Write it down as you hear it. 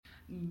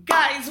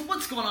Guys,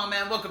 what's going on,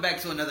 man? Welcome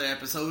back to another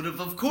episode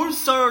of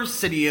course,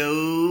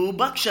 Arsenio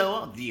Buck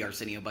Show. The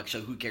Arsenio Buck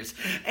Show, who cares?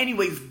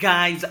 Anyways,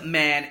 guys,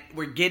 man,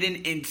 we're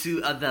getting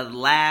into the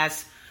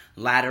last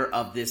ladder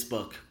of this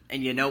book.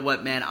 And you know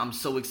what, man? I'm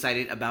so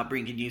excited about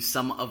bringing you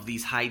some of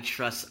these high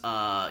trust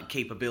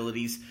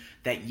capabilities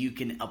that you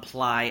can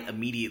apply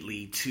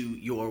immediately to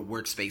your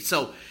workspace.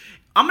 So,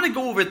 I'm going to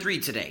go over 3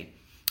 today.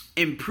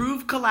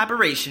 Improve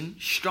collaboration,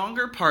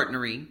 stronger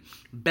partnering,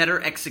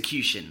 better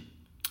execution.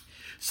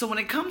 So when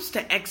it comes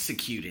to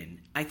executing,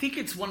 I think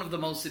it's one of the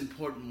most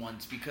important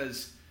ones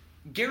because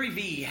Gary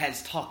Vee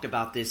has talked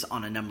about this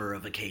on a number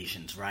of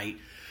occasions, right?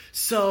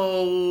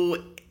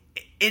 So,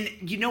 and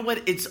you know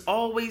what? It's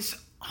always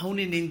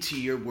honing into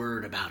your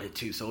word about it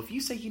too. So if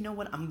you say, you know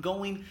what, I'm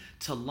going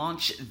to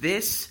launch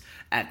this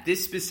at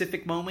this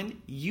specific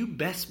moment, you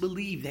best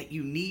believe that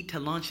you need to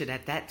launch it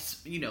at that,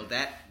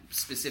 that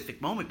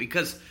specific moment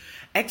because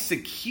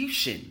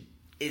execution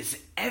is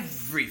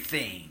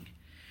everything.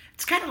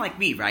 It's kind of like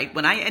me, right?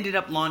 When I ended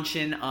up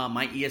launching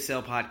my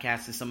ESL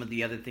podcast and some of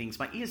the other things,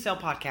 my ESL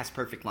podcast,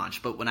 perfect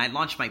launch. But when I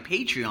launched my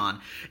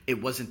Patreon,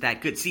 it wasn't that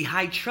good. See,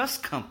 high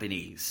trust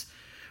companies,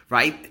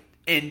 right?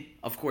 And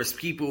of course,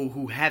 people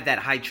who have that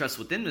high trust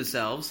within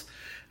themselves,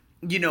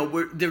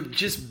 they're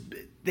just,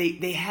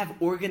 they have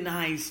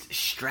organized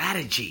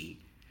strategy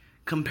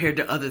compared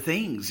to other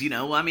things,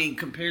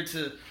 compared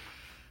to,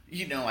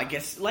 I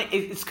guess, like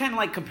it's kind of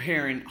like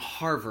comparing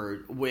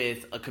Harvard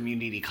with a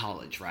community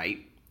college,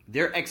 right?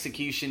 Their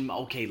execution,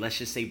 okay, let's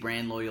just say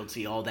brand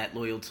loyalty, all that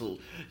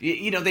loyalty.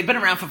 They've been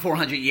around for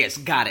 400 years.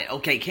 Got it.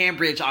 Okay,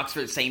 Cambridge,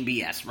 Oxford, same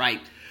BS, right?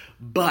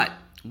 But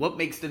what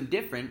makes them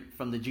different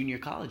from the junior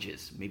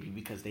colleges? Maybe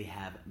because they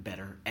have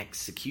better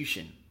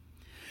execution.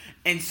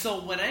 And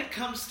so when it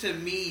comes to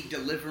me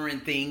delivering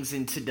things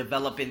and to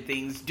developing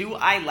things, do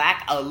I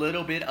lack a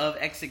little bit of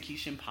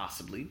execution?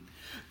 Possibly.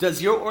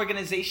 Does your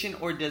organization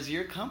or does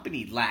your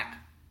company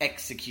lack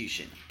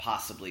execution?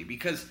 Possibly.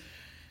 Because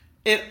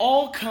it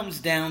all comes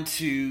down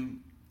to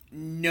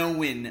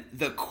knowing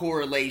the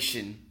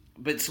correlation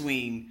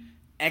between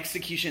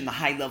execution and the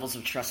high levels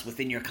of trust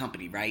within your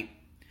company, right?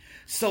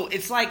 So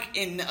it's like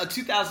in a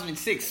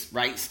 2006,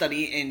 right,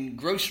 study in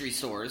grocery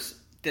stores,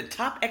 the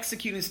top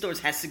executing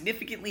stores has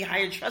significantly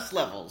higher trust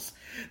levels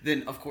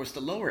than, of course, the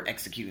lower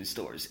executing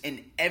stores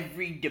in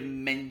every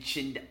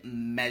dimension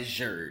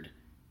measured.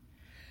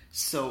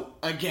 So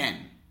again,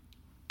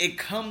 it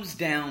comes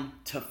down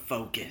to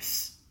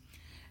focus.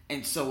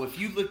 And so if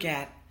you look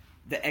at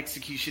the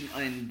execution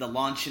and the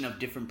launching of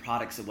different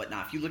products and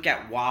whatnot, if you look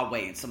at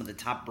Huawei and some of the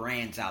top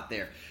brands out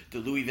there, the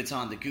Louis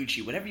Vuitton, the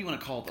Gucci, whatever you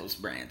want to call those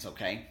brands,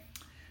 okay?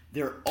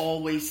 They're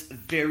always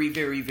very,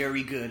 very,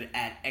 very good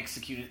at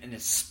executing and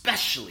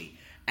especially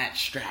at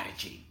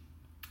strategy.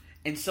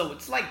 And so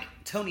it's like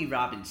Tony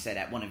Robbins said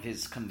at one of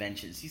his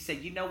conventions. He said,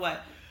 you know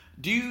what?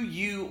 Do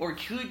you or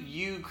could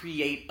you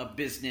create a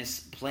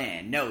business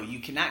plan? No, you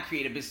cannot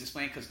create a business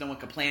plan because no one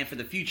can plan for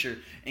the future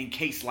in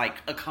case like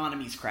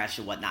economies crash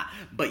and whatnot.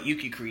 But you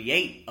can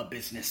create a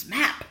business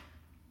map,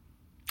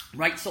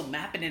 right? So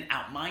mapping it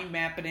out, mind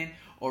mapping it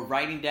or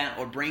writing down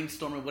or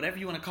brainstorming, whatever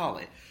you want to call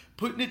it.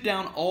 Putting it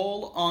down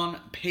all on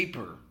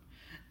paper.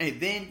 And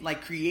then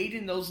like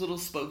creating those little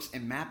spokes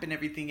and mapping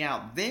everything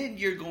out. Then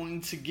you're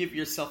going to give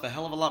yourself a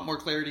hell of a lot more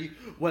clarity,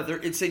 whether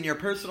it's in your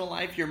personal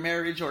life, your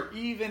marriage, or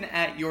even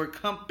at your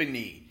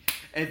company.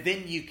 And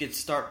then you could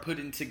start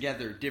putting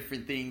together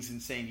different things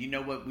and saying, you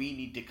know what, we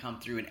need to come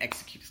through and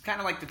execute. It's kind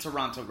of like the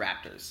Toronto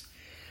Raptors.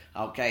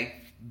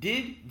 Okay.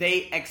 Did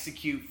they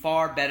execute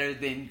far better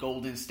than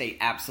Golden State?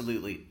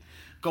 Absolutely.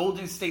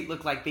 Golden State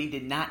looked like they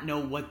did not know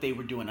what they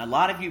were doing. A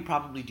lot of you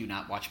probably do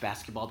not watch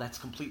basketball. That's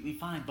completely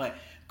fine. But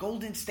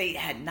Golden State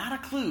had not a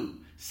clue.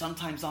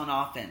 Sometimes on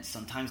offense.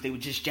 Sometimes they would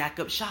just jack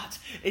up shots.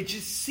 It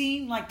just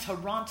seemed like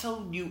Toronto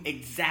knew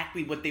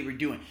exactly what they were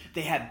doing.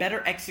 They had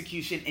better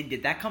execution. And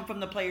did that come from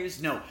the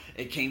players? No.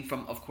 It came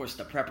from, of course,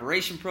 the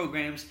preparation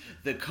programs,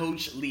 the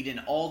coach leading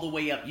all the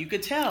way up. You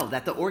could tell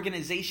that the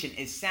organization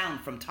is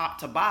sound from top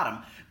to bottom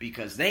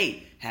because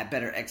they had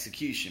better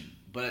execution.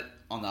 But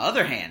on the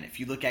other hand, if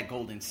you look at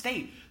Golden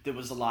State, there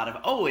was a lot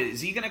of,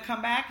 is he going to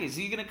come back? Is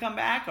he going to come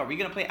back? Are we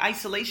going to play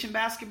isolation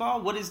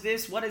basketball? What is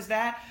this? What is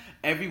that?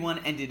 Everyone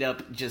ended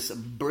up just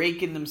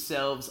breaking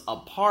themselves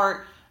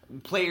apart.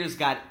 Players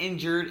got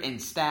injured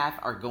and staff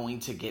are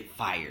going to get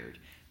fired.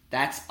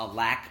 That's a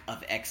lack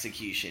of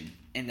execution.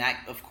 And that,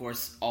 of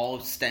course, all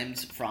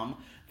stems from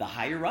the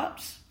higher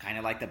ups, kind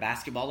of like the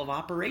basketball of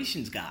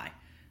operations guy.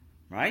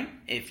 Right?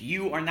 If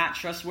you are not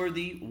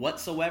trustworthy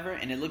whatsoever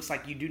and it looks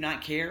like you do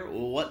not care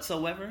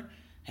whatsoever,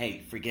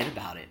 hey, forget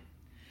about it.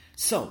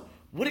 So,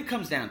 what it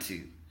comes down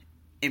to,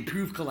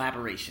 improve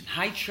collaboration.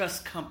 High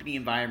trust company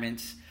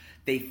environments,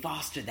 they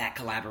foster that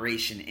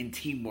collaboration and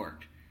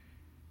teamwork.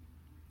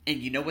 And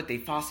you know what? They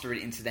foster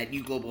it into that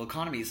new global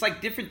economy. It's like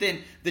different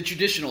than the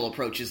traditional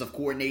approaches of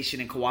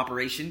coordination and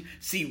cooperation.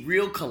 See,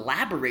 real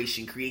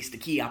collaboration creates the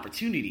key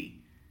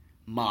opportunity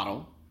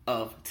model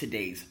of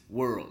today's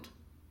world.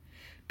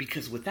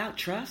 Because without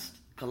trust,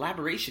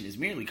 collaboration is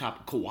merely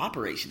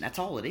cooperation. That's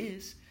all it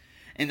is.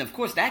 And of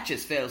course, that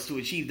just fails to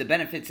achieve the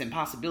benefits and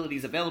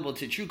possibilities available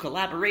to true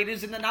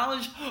collaborators in the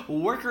knowledge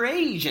worker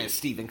age, as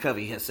Stephen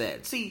Covey has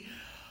said. See,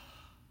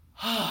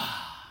 I'm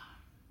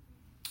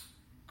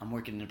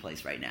working in a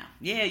place right now.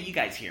 Yeah, you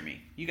guys hear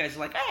me. You guys are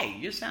like, hey,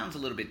 your sound's a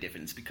little bit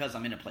different. It's because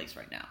I'm in a place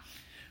right now.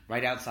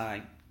 Right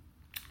outside,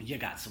 you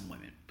got some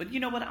women. But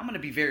you know what? I'm going to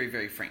be very,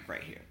 very frank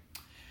right here.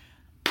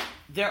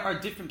 There are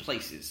different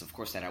places, of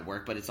course, that I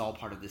work, but it's all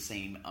part of the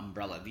same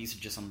umbrella. These are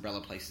just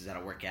umbrella places that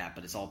I work at,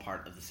 but it's all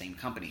part of the same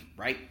company,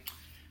 right?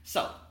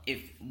 So,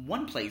 if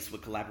one place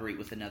would collaborate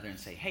with another and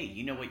say, hey,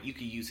 you know what? You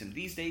could use him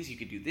these days. You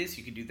could do this.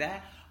 You could do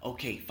that.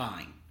 Okay,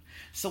 fine.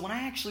 So when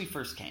I actually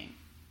first came,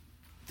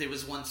 there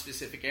was one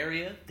specific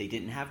area, they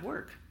didn't have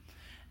work.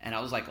 And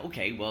I was like,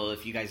 okay, well,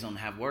 if you guys don't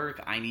have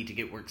work, I need to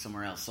get work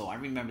somewhere else. So I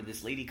remember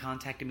this lady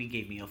contacted me,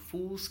 gave me a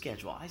full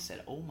schedule. I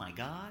said, oh my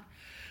God.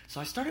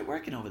 So I started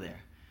working over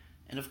there.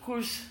 And of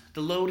course,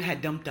 the load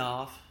had dumped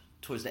off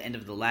towards the end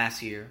of the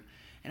last year.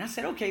 And I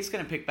said, okay, it's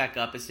going to pick back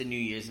up. It's the New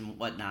Year's and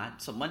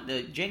whatnot. So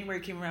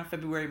January came around,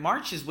 February,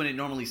 March is when it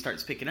normally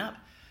starts picking up.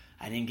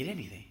 I didn't get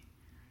anything.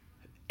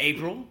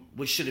 April,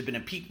 which should have been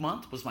a peak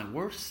month, was my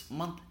worst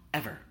month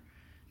ever.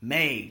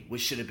 May,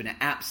 which should have been an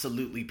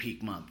absolutely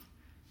peak month.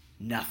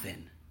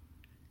 Nothing.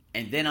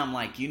 And then I'm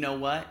like, you know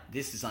what?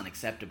 This is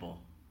unacceptable.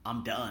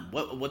 I'm done.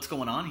 What's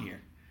going on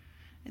here?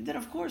 And then,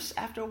 of course,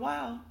 after a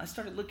while, I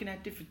started looking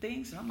at different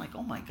things, and I'm like,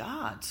 oh my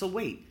God. So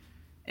wait,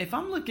 if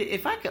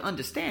I can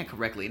understand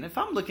correctly, and if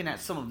I'm looking at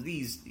some of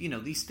these,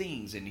 these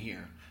things in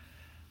here,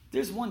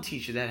 there's one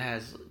teacher that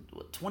has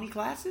 20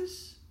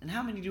 classes, and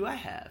how many do I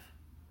have?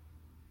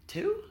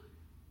 2?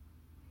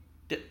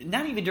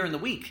 Not even during the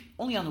week,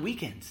 only on the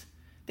weekends.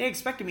 They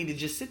expected me to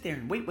just sit there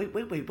and wait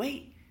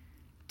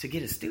to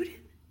get a student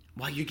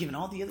while you're giving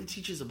all the other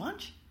teachers a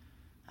bunch.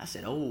 I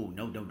said, oh,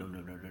 no.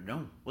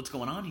 What's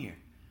going on here?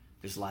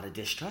 There's a lot of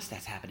distrust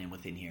that's happening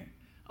within here.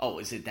 Oh,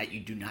 is it that you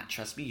do not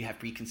trust me? You have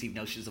preconceived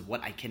notions of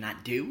what I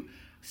cannot do?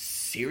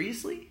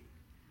 Seriously?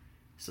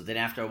 So then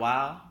after a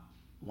while,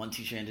 one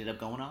teacher ended up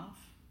going off.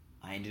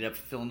 I ended up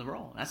filling the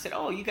role. And I said,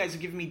 oh, you guys are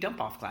giving me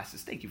dump-off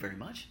classes. Thank you very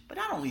much. But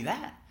not only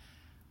that,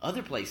 3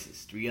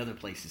 other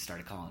places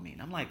started calling me.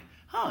 And I'm like,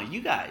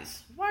 you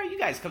guys, why are you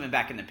guys coming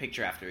back in the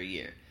picture after a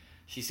year?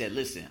 She said,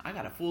 listen, I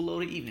got a full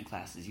load of evening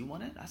classes. You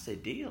want it? I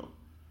said, deal.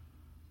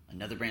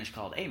 Another branch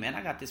called, hey, man,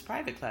 I got this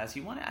private class.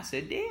 You want it? I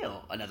said,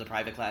 deal. Another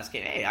private class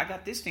came, hey, I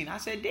got this thing. I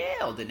said,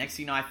 deal. The next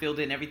thing you know, I filled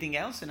in everything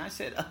else, and I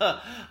said,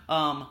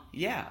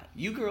 yeah,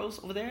 you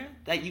girls over there,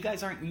 that you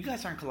guys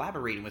aren't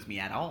collaborating with me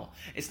at all.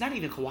 It's not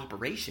even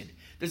cooperation.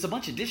 There's a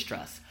bunch of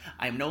distrust.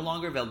 I am no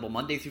longer available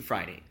Monday through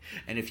Friday.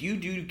 And if you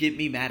do get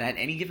me mad at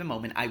any given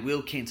moment, I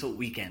will cancel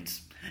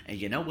weekends. And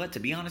you know what? To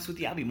be honest with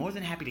you, I'll be more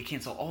than happy to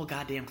cancel all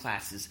goddamn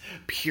classes,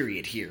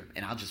 period, here.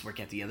 And I'll just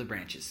work at the other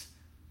branches.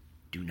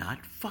 Do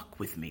not fuck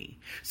with me.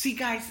 See,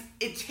 guys,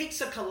 it takes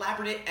a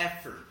collaborative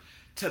effort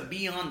to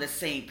be on the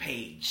same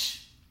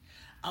page.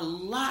 A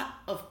lot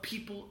of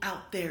people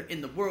out there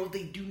in the world,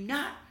 they do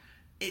not,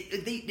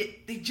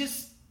 they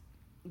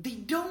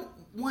don't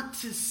want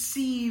to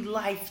see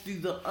life through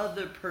the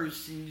other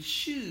person's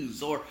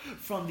shoes or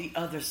from the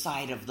other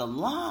side of the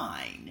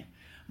line,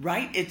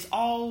 right? It's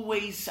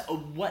always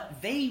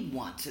what they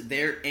want.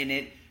 They're in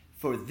it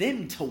for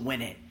them to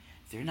win it.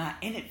 They're not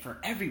in it for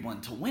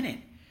everyone to win it.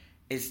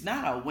 It's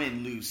not a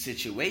win-lose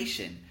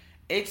situation.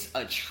 It's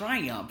a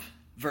triumph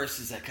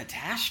versus a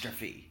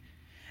catastrophe.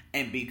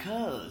 And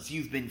because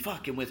you've been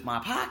fucking with my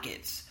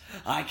pockets,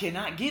 I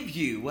cannot give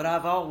you what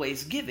I've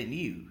always given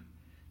you.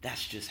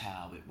 That's just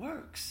how it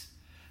works.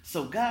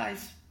 So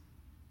guys,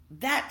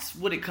 that's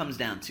what it comes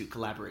down to,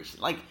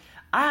 collaboration. Like,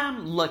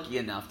 I'm lucky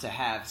enough to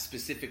have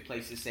specific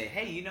places say,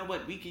 hey, you know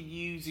what, we could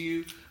use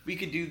you, we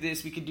could do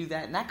this, we could do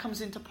that, and that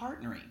comes into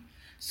partnering.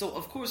 So,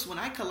 of course, when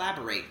I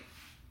collaborate,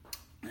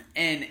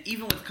 and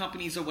even with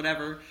companies or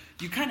whatever,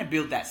 you kind of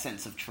build that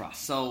sense of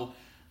trust. So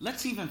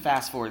let's even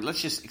fast forward. Let's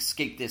just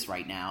escape this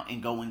right now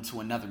and go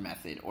into another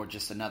method or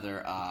just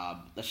another,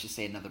 let's just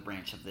say another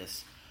branch of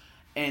this.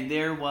 And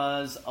there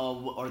is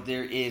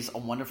a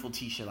wonderful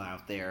teacher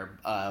out there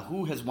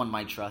who has won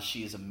my trust.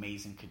 She is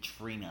amazing,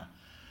 Katrina.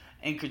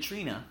 And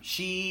Katrina,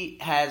 she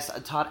has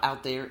taught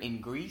out there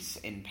in Greece,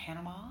 in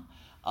Panama.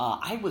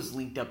 I was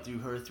linked up through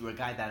her through a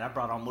guy that I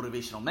brought on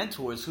Motivational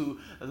Mentors, who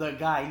the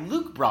guy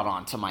Luke brought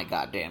on to my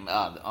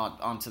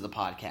onto the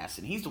podcast.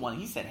 And he's the one,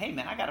 he said, hey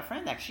man, I got a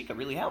friend that she could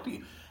really help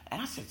you.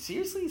 And I said,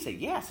 seriously? He said,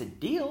 yeah. I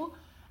said, deal.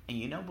 And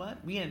you know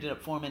what? We ended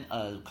up forming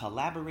a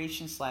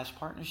collaboration /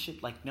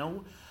 partnership like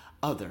no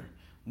other.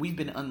 We've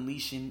been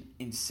unleashing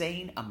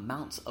insane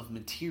amounts of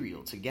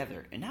material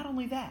together. And not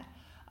only that,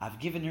 I've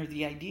given her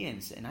the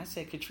ideas. And I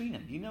said, Katrina,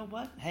 you know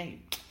what? Hey,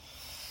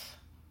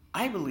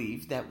 I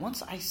believe that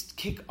once I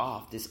kick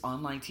off this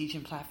online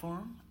teaching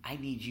platform, I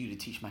need you to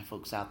teach my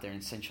folks out there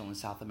in Central and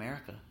South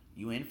America.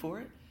 You in for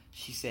it?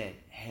 She said,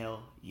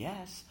 hell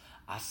yes.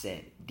 I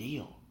said,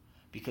 deal.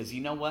 Because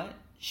you know what?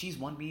 She's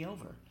won me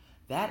over.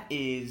 That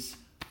is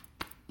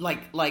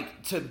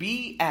like to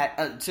be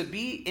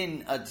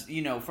in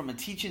a, from a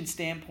teaching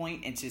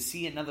standpoint, and to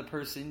see another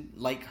person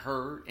like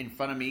her in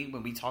front of me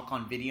when we talk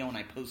on video, and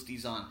I post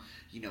these on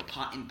in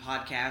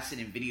podcasts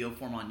and in video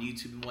form on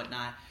YouTube and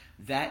whatnot,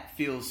 that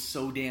feels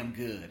so damn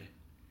good.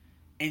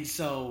 And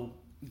so,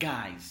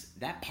 guys,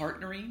 that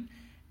partnering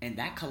and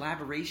that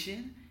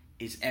collaboration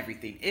is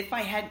everything. If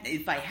I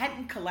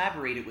hadn't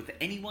collaborated with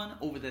anyone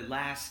over the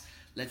last,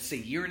 let's say,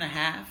 year and a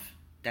half,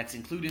 that's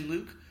including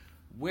Luke,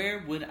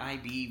 where would I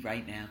be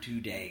right now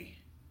today?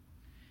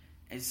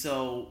 And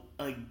so,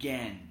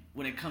 again,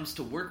 when it comes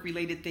to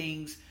work-related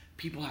things,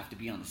 people have to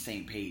be on the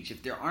same page.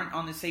 If they aren't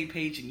on the same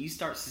page and you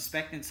start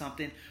suspecting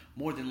something,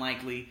 more than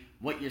likely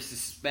what you're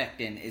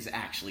suspecting is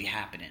actually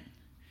happening.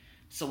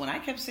 So when I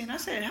kept saying, I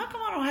said, how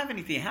come I don't have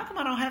anything? How come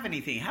I don't have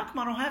anything? How come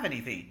I don't have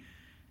anything?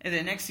 And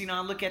then next thing you know,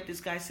 I look at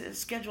this guy's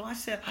schedule. I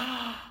said,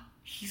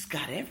 he's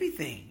got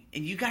everything.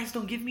 And you guys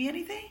don't give me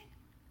anything?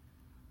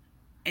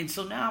 And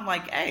so now I'm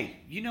like, hey,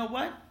 you know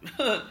what?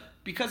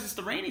 Because it's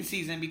the rainy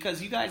season,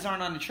 because you guys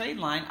aren't on the trade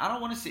line, I don't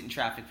want to sit in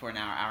traffic for an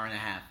hour and a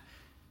half.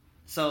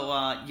 So,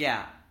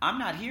 yeah, I'm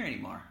not here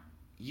anymore.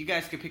 You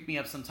guys could pick me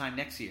up sometime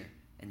next year.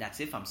 And that's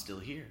if I'm still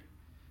here.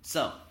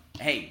 So,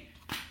 hey,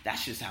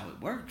 that's just how it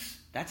works.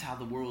 That's how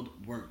the world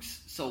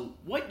works. So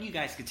what you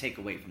guys could take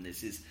away from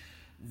this is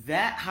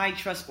that high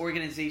trust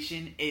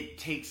organization, it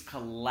takes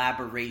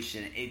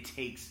collaboration. It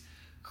takes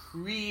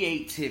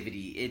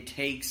creativity. It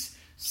takes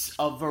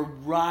a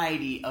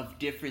variety of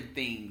different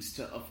things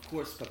to, of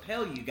course,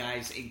 propel you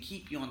guys and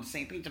keep you on the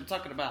same page. I'm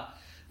talking about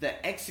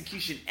the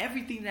execution,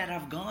 everything that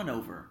I've gone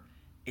over.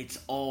 It's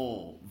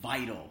all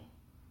vital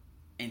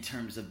in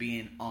terms of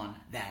being on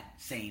that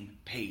same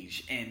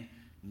page and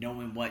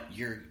knowing what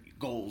your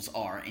goals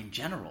are in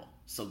general.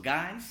 So,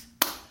 guys,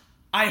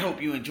 I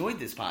hope you enjoyed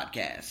this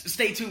podcast.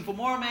 Stay tuned for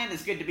more, man.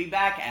 It's good to be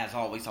back. As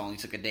always, I only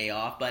took a day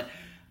off, but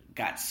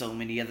got so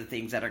many other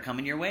things that are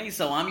coming your way.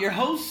 So I'm your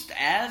host,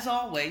 as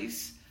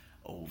always.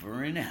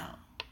 Over and out.